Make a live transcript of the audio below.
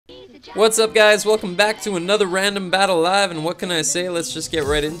What's up, guys? Welcome back to another random battle live, and what can I say? Let's just get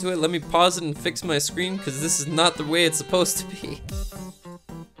right into it. Let me pause it and fix my screen because this is not the way it's supposed to be.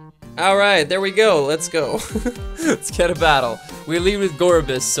 Alright, there we go. Let's go. Let's get a battle. We lead with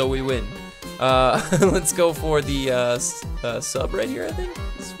Gorabus, so we win. Let's go for the sub right here, I think.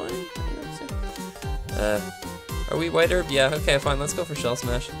 It's fine. Are we white herb? Yeah, okay, fine. Let's go for Shell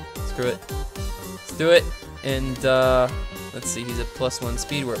Smash. Screw it. Let's do it. And let's see, he's at +1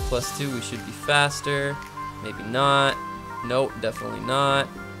 speed, we're at +2, we should be faster. Maybe not. Nope, definitely not.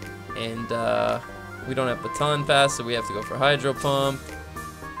 And we don't have Baton Pass, so we have to go for Hydro Pump.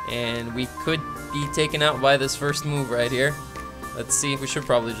 And we could be taken out by this first move right here. Let's see, we should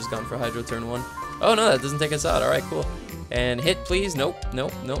probably just gone for Hydro turn 1. Oh no, that doesn't take us out, alright, cool. And hit, please. Nope,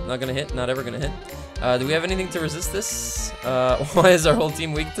 nope, nope, not gonna hit, not ever gonna hit. Do we have anything to resist this? Why is our whole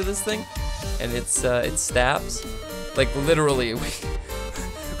team weak to this thing? And it stabs. Like, literally,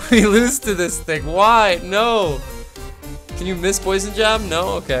 we lose to this thing. Why? No! Can you miss Poison Jab?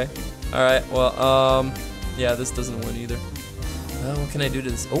 No? Okay. Alright, well, yeah, this doesn't win either. What can I do to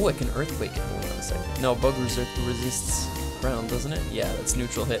this? Oh, I can Earthquake it. Hold on a second. No, Bug resists ground, doesn't it? Yeah, that's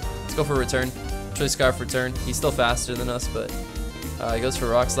neutral hit. Let's go for return. Choice Scarf return. He's still faster than us, but he goes for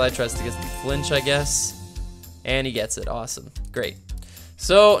Rock Slide, tries to get the flinch, I guess. And he gets it. Awesome. Great.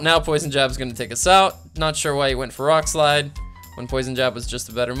 So now Poison Jab's gonna take us out. Not sure why he went for Rock Slide when Poison Jab was just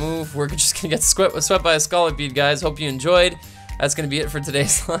a better move. We're just gonna get swept by a Scolipede, guys. Hope you enjoyed. That's gonna be it for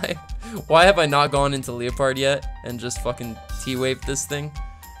today's live. Why have I not gone into Leopard yet and just fucking T-Waved this thing?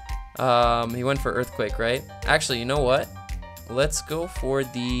 He went for Earthquake, right? Actually, you know what? Let's go for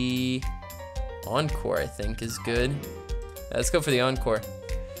the Encore, I think is good. Let's go for the Encore.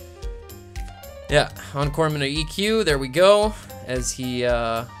 Yeah, Encore him in an EQ. There we go. As he's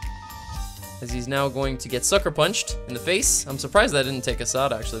now going to get Sucker Punched in the face. I'm surprised that didn't take us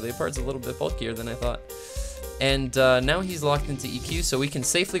out, actually. Leopard's a little bit bulkier than I thought. And now he's locked into EQ, so we can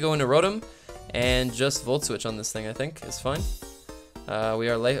safely go into Rotom and just Volt Switch on this thing, I think. Is fine. We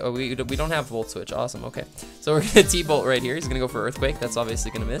don't have Volt Switch. Awesome, okay. So we're gonna T-Bolt right here. He's gonna go for Earthquake. That's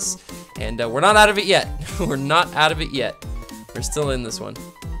obviously gonna miss. And we're not out of it yet. We're not out of it yet. We're still in this one.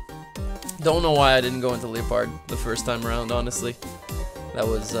 Don't know why I didn't go into Leopard the first time around, honestly. That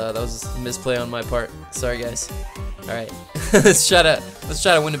was a misplay on my part. Sorry, guys. Alright. let's try to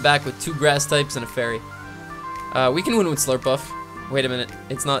win it back with 2 grass types and a fairy. We can win with Slurpuff. Wait a minute.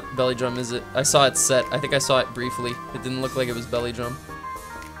 It's not Belly Drum, is it? I saw it set. I think I saw it briefly. It didn't look like it was Belly Drum.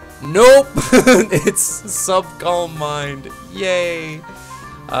 Nope! It's Sub-Calm Mind. Yay!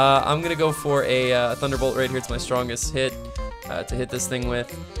 I'm gonna go for a Thunderbolt right here. It's my strongest hit to hit this thing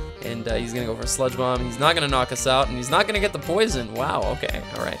with. And he's gonna go for a Sludge Bomb. He's not gonna knock us out, and he's not gonna get the poison. Wow, okay,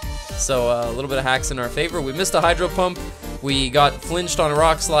 alright. So a little bit of hacks in our favor. We missed a Hydro Pump. We got flinched on a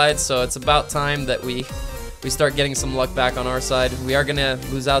Rock Slide, so it's about time that we start getting some luck back on our side. We are gonna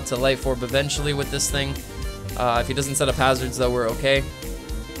lose out to Life Orb eventually with this thing. If he doesn't set up hazards, though, we're okay.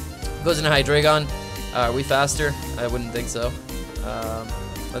 Goes into Hydreigon. Are we faster? I wouldn't think so.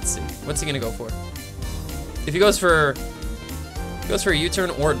 Let's see. What's he gonna go for? If he goes for a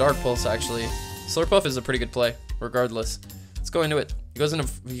U-turn or a Dark Pulse, actually. Slurpuff is a pretty good play, regardless. Let's go into it.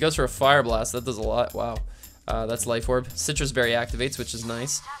 He goes for a Fire Blast. That does a lot. Wow. That's Life Orb. Citrus Berry activates, which is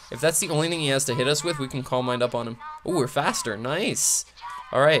nice. If that's the only thing he has to hit us with, we can Calm Mind up on him. Oh, we're faster. Nice.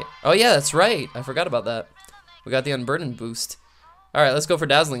 Alright. Oh, yeah, that's right. I forgot about that. We got the Unburden boost. Alright, let's go for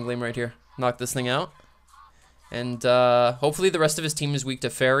Dazzling Gleam right here. Knock this thing out. And hopefully the rest of his team is weak to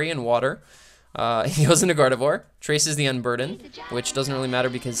Fairy and Water. He goes into Gardevoir, traces the Unburden, which doesn't really matter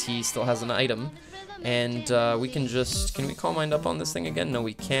because he still has an item. And we can we Calm Mind up on this thing again? No,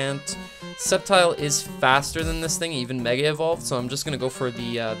 we can't. Sceptile is faster than this thing, even Mega Evolved, so I'm just going to go for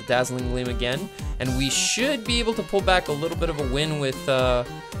the Dazzling Gleam again. And we should be able to pull back a little bit of a win with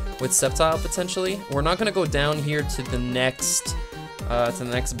Sceptile, potentially. We're not going to go down here to the next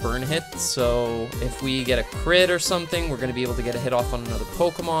burn hit, so if we get a crit or something, we're going to be able to get a hit off on another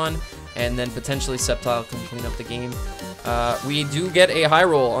Pokemon, and then potentially Sceptile can clean up the game. We do get a high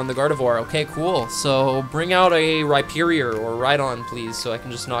roll on the Gardevoir. Okay, cool. So bring out a Rhyperior or Rhydon, please, so I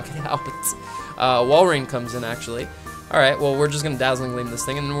can just knock it out. Walrein comes in, actually. Alright, well, we're just going to Dazzling Gleam this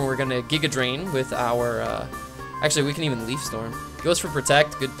thing, and then we're going to Giga Drain with our... Actually, we can even Leaf Storm. Goes for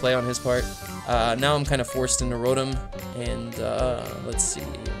Protect. Good play on his part. Now I'm kind of forced into Rotom, and let's see.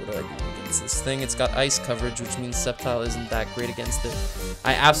 What do I do against this thing? It's got Ice coverage, which means Sceptile isn't that great against it.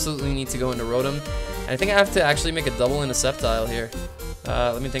 I absolutely need to go into Rotom. And I think I have to actually make a double into Sceptile here.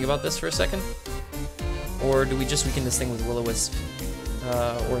 Let me think about this for a second. Or do we just weaken this thing with Will-O-Wisp?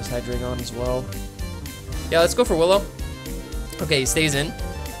 Or is Hydreigon as well? Yeah, let's go for Willow. Okay, he stays in.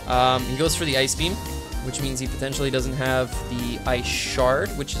 He goes for the Ice Beam, which means he potentially doesn't have the Ice Shard,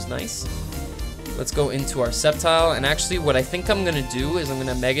 which is nice. Let's go into our Sceptile, and actually what I think I'm going to do is I'm going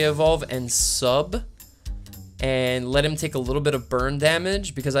to Mega Evolve and sub, and let him take a little bit of burn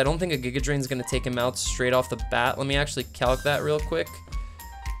damage, because I don't think a Giga Drain is going to take him out straight off the bat. Let me actually calc that real quick.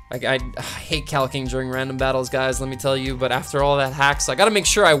 I hate calcing during random battles, guys, let me tell you, but after all that hacks, I gotta make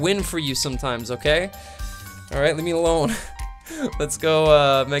sure I win for you sometimes, okay? Alright, leave me alone. Let's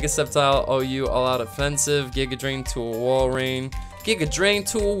go, Mega Sceptile, OU, all-out offensive, Giga Drain to a Wall Rain, Giga Drain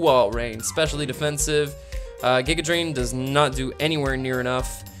to a Wall Rain, specially defensive. Giga Drain does not do anywhere near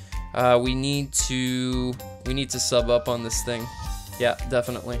enough. We need to sub up on this thing. Yeah,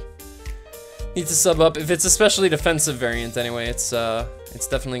 definitely. Need to sub up. If it's especially defensive variant anyway, it's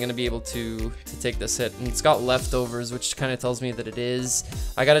definitely going to be able to take this hit. And it's got leftovers, which kind of tells me that it is.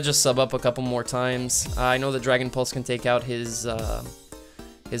 I got to just sub up a couple more times. I know that Dragon Pulse can take out his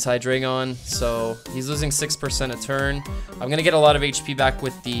Hydreigon, so he's losing 6% a turn. I'm going to get a lot of HP back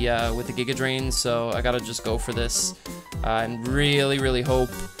with the Giga Drain, so I got to just go for this and really, really hope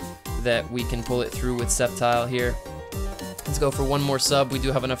that we can pull it through with Sceptile here. Let's go for one more sub. We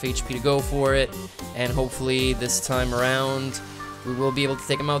do have enough HP to go for it, and hopefully this time around we will be able to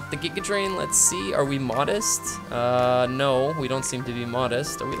take him out the Giga Drain. Let's see, are we modest? No, we don't seem to be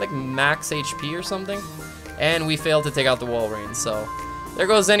modest. Are we like max HP or something? And we failed to take out the Wall Rain, so there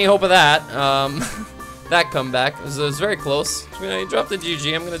goes any hope of that. That comeback. It was very close. He dropped the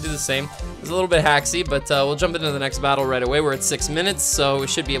GG. I'm going to do the same. It was a little bit hacksy, but we'll jump into the next battle right away. We're at 6 minutes, so we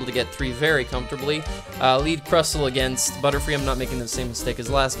should be able to get 3 very comfortably. Lead Crustle against Butterfree. I'm not making the same mistake as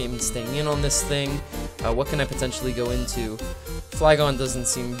last game and staying in on this thing. What can I potentially go into? Flygon doesn't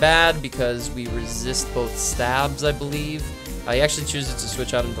seem bad because we resist both stabs, I believe. He actually chooses to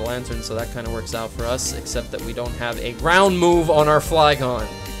switch out into Lantern, so that kind of works out for us, except that we don't have a ground move on our Flygon.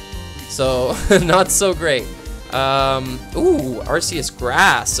 So, not so great. Ooh, Arceus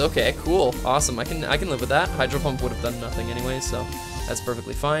Grass. Okay, cool. Awesome. I can live with that. Hydro Pump would have done nothing anyway, so that's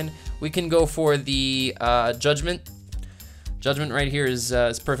perfectly fine. We can go for the Judgment. Judgment right here is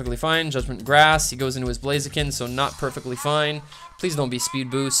perfectly fine. Judgment Grass. He goes into his Blaziken, so not perfectly fine. Please don't be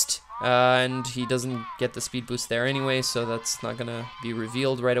Speed Boost. And he doesn't get the Speed Boost there anyway, so that's not going to be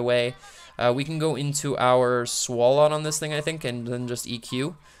revealed right away. We can go into our Swalot on this thing, I think, and then just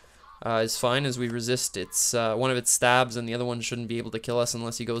EQ. Is fine as we resist its one of its stabs, and the other one shouldn't be able to kill us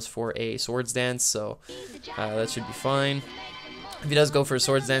unless he goes for a Swords Dance, so that should be fine. If he does go for a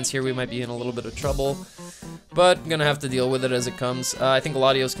Swords Dance here, we might be in a little bit of trouble, but I'm gonna have to deal with it as it comes. I think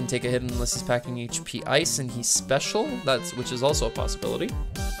Latios can take a hit unless he's packing HP Ice, and he's special, which is also a possibility.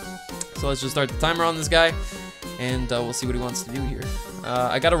 So let's just start the timer on this guy, and we'll see what he wants to do here.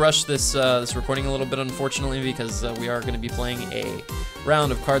 I gotta rush this recording a little bit, unfortunately, because we are going to be playing a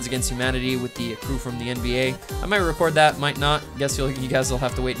round of Cards Against Humanity with the crew from the NBA. I might record that, might not. Guess you guys will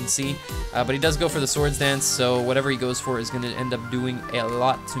have to wait and see. But he does go for the Swords Dance, so whatever he goes for is going to end up doing a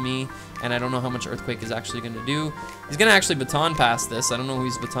lot to me, and I don't know how much Earthquake is actually going to do. He's going to actually Baton Pass this. I don't know who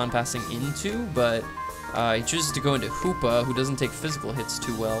he's Baton Passing into, but he chooses to go into Hoopa, who doesn't take physical hits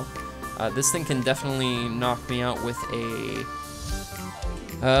too well. This thing can definitely knock me out with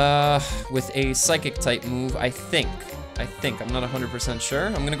a Psychic type move, I think. I'm not 100% sure.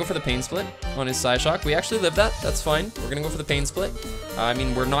 I'm gonna go for the Pain Split on his Psyshock. We actually lived that. That's fine. We're gonna go for the Pain Split. I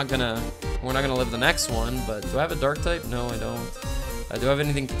mean, we're not gonna live the next one. But do I have a Dark type? No, I don't. Do I have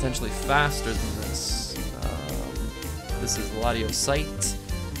anything potentially faster than this? This is Latios Sight.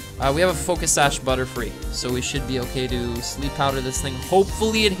 We have a Focus Sash Butterfree, so we should be okay to Sleep Powder this thing.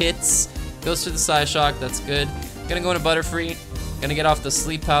 Hopefully it hits. Goes to the Psyshock. That's good. Gonna go into Butterfree. Gonna get off the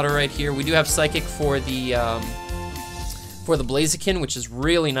Sleep Powder right here. We do have Psychic for the Blaziken, which is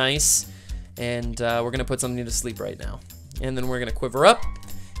really nice, and we're gonna put something to sleep right now. And then we're gonna Quiver Up,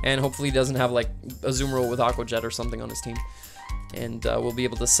 and hopefully he doesn't have like a Azumarill with Aqua Jet or something on his team. And we'll be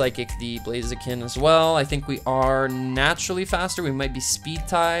able to Psychic the Blaziken as well. I think we are naturally faster. We might be Speed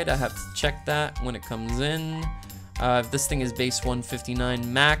Tied. I have to check that when it comes in. If this thing is base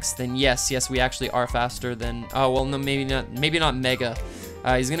 159 max, then yes, we actually are faster than. Oh well, no, maybe not Mega.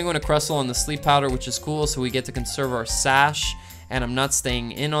 He's gonna go into Crustle on the Sleep Powder, which is cool, so we get to conserve our Sash. And I'm not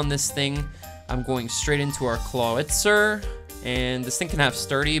staying in on this thing. I'm going straight into our Clawitzer. And this thing can have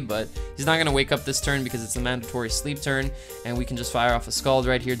Sturdy, but he's not gonna wake up this turn because it's a mandatory sleep turn. And we can just fire off a Scald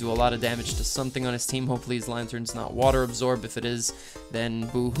right here, do a lot of damage to something on his team. Hopefully his Lantern's not Water Absorb. If it is, then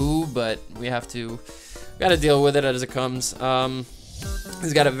boo-hoo. But we gotta deal with it as it comes.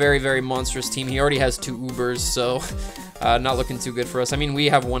 He's got a very, very monstrous team. He already has 2 Ubers, so not looking too good for us. I mean, we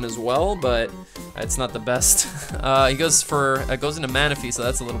have one as well, but it's not the best. He goes into Manaphy, so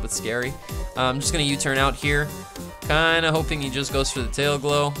that's a little bit scary. I'm just gonna U-turn out here, kind of hoping he just goes for the Tail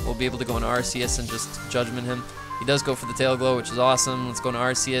Glow. We'll be able to go into Arceus and just Judgment him. He does go for the Tail Glow, which is awesome. Let's go into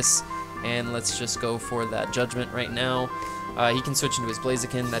Arceus, and let's just go for that Judgment right now. He can switch into his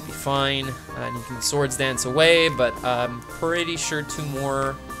Blaziken, that'd be fine, and he can Swords Dance away, but I'm pretty sure two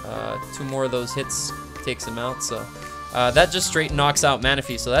more of those hits takes him out, so that just straight knocks out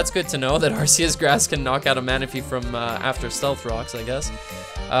Manaphy, so that's good to know that Arceus Grass can knock out a Manaphy from after Stealth Rocks, I guess.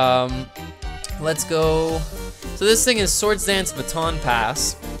 Let's go. So this thing is Swords Dance, Baton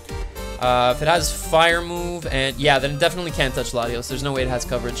Pass. If it has Fire Move, and yeah, then it definitely can't touch Latios. There's no way it has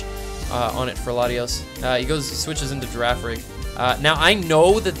coverage on it for Latios. He switches into Giraffe Rig. Now I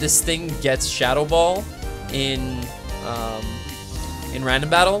know that this thing gets Shadow Ball in random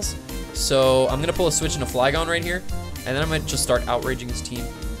battles, so I'm gonna pull a switch into Flygon right here, and then I might just start outraging his team.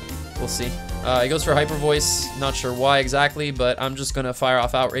 We'll see. He goes for Hyper Voice. Not sure why exactly, but I'm just gonna fire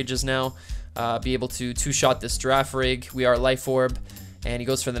off outrages now. Be able to 2-shot this Giraffe Rig. We are Life Orb. And he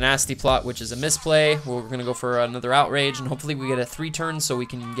goes for the Nasty Plot, which is a misplay. We're going to go for another Outrage, and hopefully we get a 3-turn so we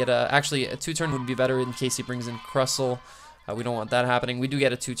can get actually a 2-turn would be better in case he brings in Crustle. We don't want that happening. We do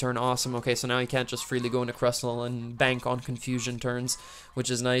get a 2-turn, awesome. Okay, so now he can't just freely go into Crustle and bank on Confusion turns, which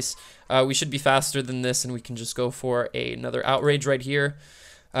is nice. We should be faster than this, and we can just go for another Outrage right here.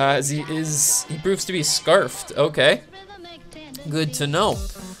 As he proves to be Scarfed. Okay, good to know.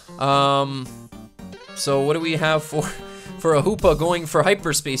 So what do we have for a Hoopa going for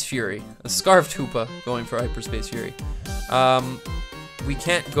Hyperspace Fury? A Scarfed Hoopa going for Hyperspace Fury. We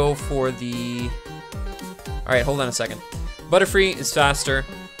can't go for the... Alright, hold on a second. Butterfree is faster.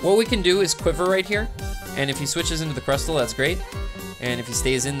 What we can do is Quiver right here, and if he switches into the Crustle, that's great. And if he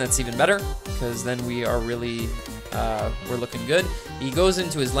stays in, that's even better, because then we are really... we're looking good. He goes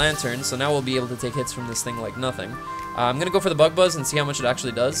into his Lantern, so now we'll be able to take hits from this thing like nothing. I'm going to go for the Bug Buzz and see how much it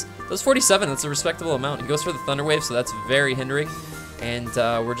actually does. Does 47, that's a respectable amount. He goes for the Thunder Wave, so that's very hindering. And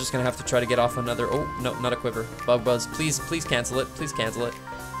we're just going to have to try to get off another... Oh, no, not a Quiver. Bug Buzz, please cancel it. Please cancel it.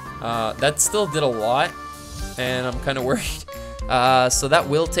 That still did a lot, and I'm kind of worried. So that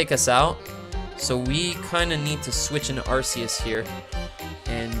will take us out. So we kind of need to switch into Arceus here.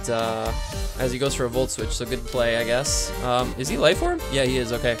 And as he goes for a Volt Switch, so good play, I guess. Is he Life Orb? Yeah, he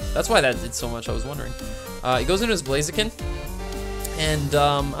is, okay. That's why that did so much, I was wondering. He goes into his Blaziken, and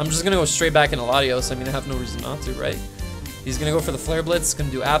I'm just going to go straight back into Latios. I mean, I have no reason not to, right? He's going to go for the Flare Blitz, going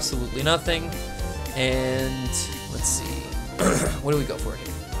to do absolutely nothing. And let's see. What do we go for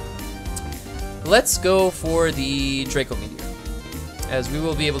here? Let's go for the Draco Meteor, as we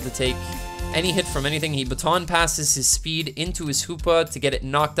will be able to take any hit from anything. He Baton passes his speed into his Hoopa to get it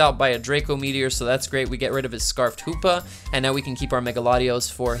knocked out by a Draco Meteor, so that's great. We get rid of his Scarfed Hoopa, and now we can keep our Mega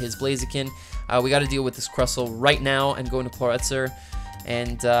Latios for his Blaziken. We got to deal with this Crustle right now and go into Chlorexer.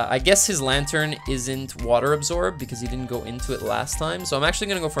 And I guess his Lantern isn't Water Absorb because he didn't go into it last time. So I'm actually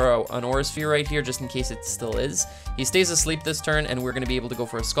going to go for an Aura Sphere right here just in case it still is. He stays asleep this turn, and we're going to be able to go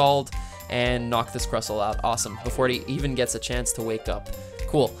for a Scald and knock this Crustle out. Awesome. Before he even gets a chance to wake up.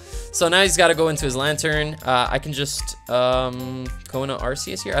 Cool. So now he's got to go into his Lantern. I can just go into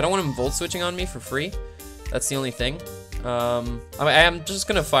Arceus here. I don't want him Volt Switching on me for free. That's the only thing. I'm just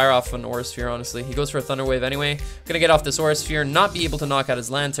going to fire off an Aura Sphere, honestly. He goes for a Thunder Wave anyway. I'm going to get off this Aura Sphere, not be able to knock out his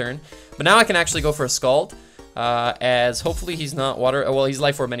Lantern. But now I can actually go for a Scald, as hopefully he's not Water... Well, he's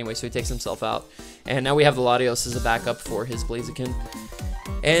Life Orb anyway, so he takes himself out. And now we have the Latios as a backup for his Blaziken.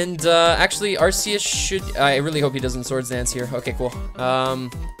 And actually, Arceus should... I really hope he doesn't Swords Dance here. Okay, cool.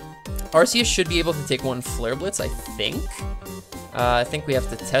 Arceus should be able to take one Flare Blitz, I think. I think we have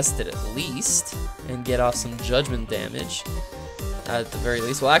to test it at least and get off some Judgment damage at the very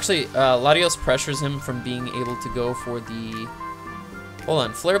least. Well, actually, Latios pressures him from being able to go for the... Hold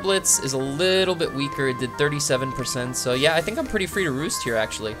on, Flare Blitz is a little bit weaker. It did 37%, so yeah, I think I'm pretty free to roost here,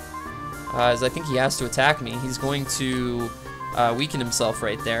 actually. As I think he has to attack me. He's going to weaken himself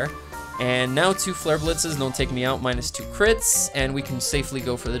right there. And now 2 Flare Blitzes don't take me out, minus 2 crits, and we can safely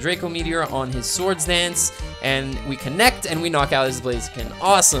go for the Draco Meteor on his Swords Dance, and we connect, and we knock out his Blaziken.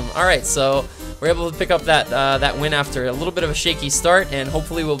 Awesome. Alright, so we're able to pick up that win after a little bit of a shaky start, and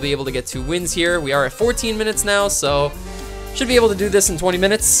hopefully we'll be able to get 2 wins here. We are at 14 minutes now, so should be able to do this in 20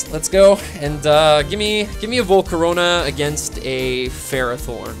 minutes. Let's go, and give me a Volcarona against a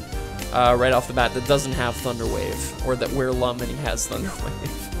Ferrothorn right off the bat that doesn't have Thunder Wave, or that we're Lum and he has Thunder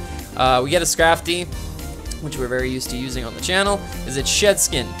Wave. We get a Scrafty, which we're very used to using on the channel. Is it Shed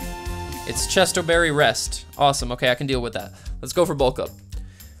Skin? It's Chesto Berry Rest. Awesome. Okay, I can deal with that. Let's go for Bulk Up.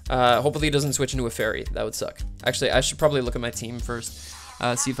 Hopefully he doesn't switch into a fairy. That would suck. Actually, I should probably look at my team first.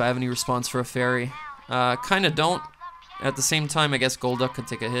 See if I have any response for a fairy. Kind of don't. At the same time, I guess Golduck could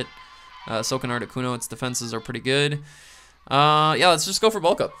take a hit. Soaking Articuno, its defenses are pretty good. Yeah, let's just go for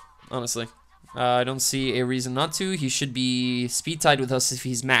bulk up, honestly. I don't see a reason not to. He should be speed tied with us if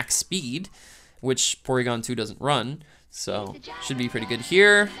he's max speed, which Porygon 2 doesn't run. So, should be pretty good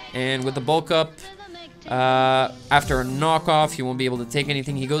here. And with the bulk up, after a knockoff, he won't be able to take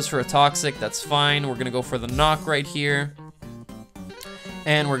anything. He goes for a Toxic, that's fine. We're going to go for the knock right here.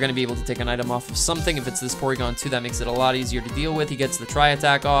 And we're going to be able to take an item off of something. If it's this Porygon 2, that makes it a lot easier to deal with. He gets the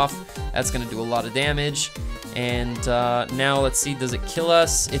Tri-Attack off. That's going to do a lot of damage. And now let's see, does it kill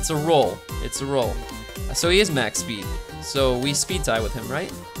us? It's a roll. It's a roll. So he is max speed. So we speed tie with him,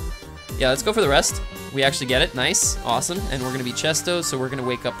 right? Yeah, let's go for the rest. We actually get it. Nice. Awesome. And we're going to be Chesto, so we're going to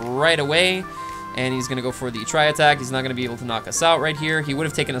wake up right away. And he's going to go for the Tri-Attack. He's not going to be able to knock us out right here. He would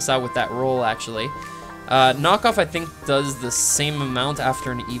have taken us out with that roll, actually. Knockoff, I think, does the same amount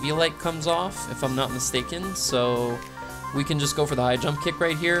after an Eviolite comes off, if I'm not mistaken. So we can just go for the high jump kick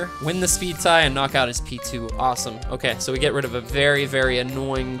right here, win the speed tie, and knock out his P2. Awesome. Okay, so we get rid of a very, very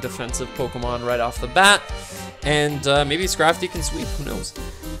annoying defensive Pokemon right off the bat. And maybe Scrafty can sweep, who knows?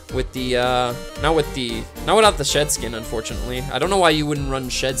 With the, not without the Shed Skin, unfortunately. I don't know why you wouldn't run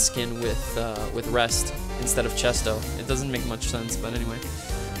Shed Skin with Rest instead of Chesto. It doesn't make much sense, but anyway.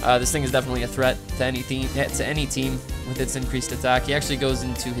 This thing is definitely a threat to any team with its increased attack. He actually goes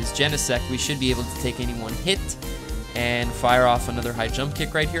into his Genesect. We should be able to take any one hit and fire off another high jump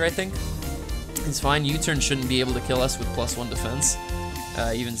kick right here, I think. It's fine. U-turn shouldn't be able to kill us with +1 defense.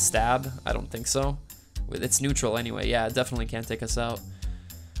 Even stab, I don't think so. It's neutral anyway. Yeah, it definitely can't take us out.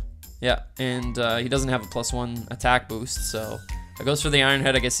 Yeah, and he doesn't have a +1 attack boost, so it goes for the Iron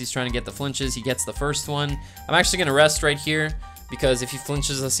Head. I guess he's trying to get the flinches. He gets the first one. I'm actually going to rest right here, because if he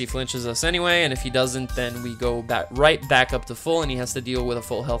flinches us anyway, and if he doesn't, then we go right back up to full, and he has to deal with a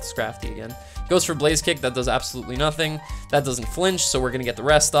full health Scrafty again. He goes for Blaze Kick. That does absolutely nothing. That doesn't flinch, so we're going to get the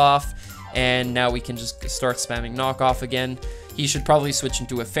rest off, and now we can just start spamming knockoff again. He should probably switch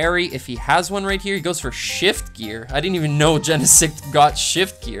into a fairy if he has one right here. He goes for Shift Gear. I didn't even know Genesect got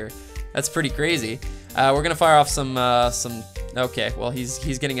Shift Gear. That's pretty crazy. We're going to fire off some... Okay, well,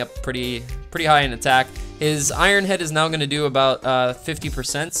 he's getting up pretty high in attack. His Iron Head is now going to do about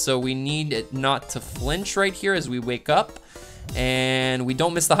 50%, so we need it not to flinch right here as we wake up. And we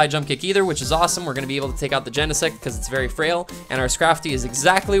don't miss the high jump kick either, which is awesome. We're going to be able to take out the Genesect because it's very frail. And our Scrafty is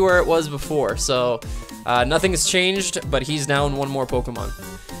exactly where it was before. So nothing has changed, but he's down one more Pokemon.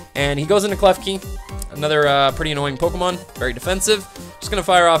 And he goes into Klefki, another pretty annoying Pokemon, very defensive. Just going to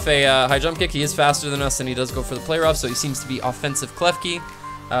fire off a high jump kick. He is faster than us, and he does go for the play rough, so he seems to be offensive Klefki,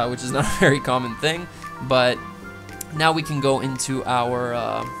 which is not a very common thing. But now we can go into our...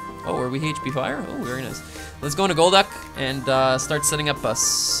 oh, are we HP Fire? Oh, very nice. Let's go into Golduck and start setting up a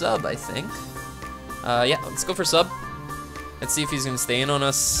sub, I think. Yeah, let's go for sub. Let's see if he's going to stay in on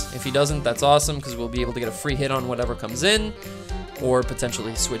us. If he doesn't, that's awesome, because we'll be able to get a free hit on whatever comes in, or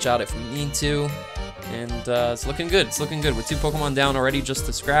potentially switch out if we need to. And it's looking good. It's looking good with 2 Pokemon down already, just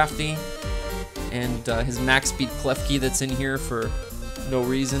to Scrafty. And his max speed Klefki that's in here for no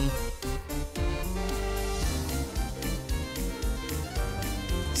reason.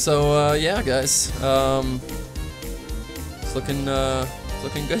 So yeah, guys, it's looking good.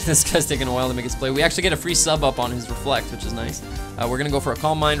 This guy's taking a while to make his play. We actually get a free sub up on his Reflect, which is nice. We're gonna go for a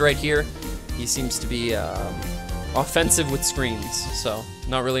Calm Mind right here. He seems to be offensive with screens, so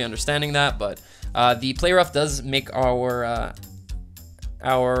not really understanding that. But the Play Rough does make our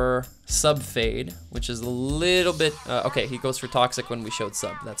sub fade, which is a little bit okay. He goes for Toxic when we showed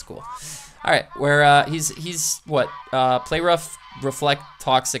sub. That's cool. All right, where he's what Play Rough, Reflect,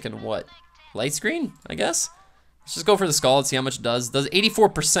 Toxic, and what? Light Screen, I guess? Let's just go for the Scald, see how much it does. Does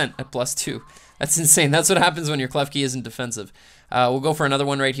 84% at +2. That's insane. That's what happens when your Klefki isn't defensive. We'll go for another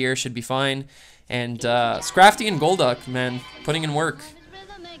one right here. Should be fine. And Scrafty and Golduck, man, putting in work.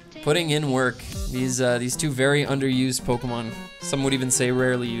 Putting in work. These 2 very underused Pokemon. Some would even say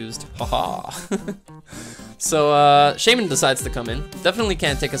rarely used. Haha. So, Shaman decides to come in. Definitely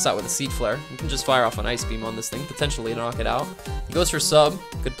can't take us out with a Seed Flare. We can just fire off an Ice Beam on this thing, potentially knock it out. He goes for sub.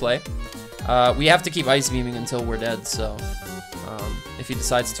 Good play. We have to keep Ice Beaming until we're dead, so if he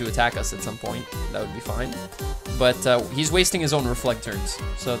decides to attack us at some point, that would be fine. But he's wasting his own Reflect turns,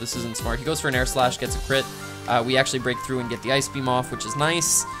 so this isn't smart. He goes for an Air Slash, gets a crit. We actually break through and get the Ice Beam off, which is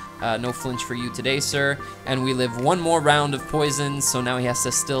nice. No flinch for you today, sir. And we live one more round of poison, so now he has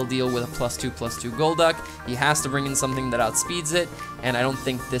to still deal with a +2/+2 Golduck. He has to bring in something that outspeeds it, and I don't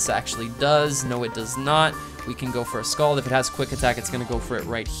think this actually does. No, it does not. we can go for a Scald. If it has quick attack, it's going to go for it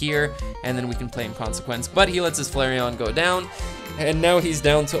right here, and then we can play in consequence. But he lets his Flareon go down, and now he's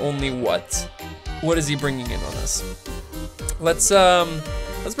down to only what? What is he bringing in on us? Let's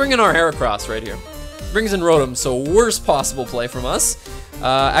bring in our Heracross right here. Brings in Rotom, so worst possible play from us.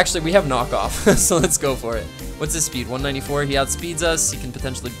 Actually, we have knockoff, so let's go for it. What's his speed? 194. He outspeeds us. He can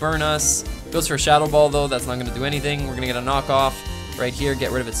potentially burn us. Goes for a Shadow Ball, though. That's not going to do anything. We're going to get a knockoff right here. Get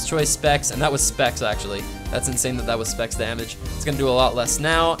rid of its choice specs. And that was specs, actually. That's insane that that was specs damage. It's going to do a lot less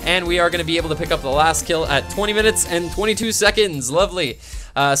now. And we are going to be able to pick up the last kill at 20 minutes and 22 seconds. Lovely.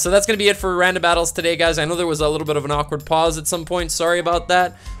 So that's going to be it for random battles today, guys. I know there was a little bit of an awkward pause at some point. Sorry about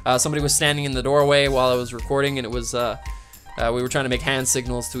that. Somebody was standing in the doorway while I was recording, and it was... we were trying to make hand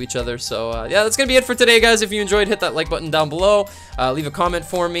signals to each other. So yeah, that's gonna be it for today, guys. If you enjoyed, hit that like button down below. Leave a comment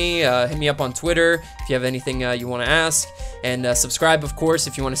for me. Hit me up on Twitter if you have anything you want to ask. And subscribe, of course,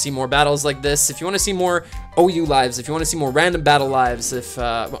 if you want to see more battles like this. If you want to see more OU lives, if you want to see more random battle lives, if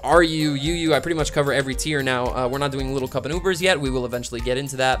RU, UU, I pretty much cover every tier now. We're not doing Little Cup and Ubers yet. We will eventually get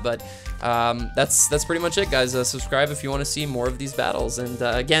into that, but that's pretty much it, guys. Subscribe if you want to see more of these battles. And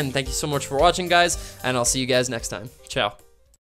again, thank you so much for watching, guys, and I'll see you guys next time. Ciao.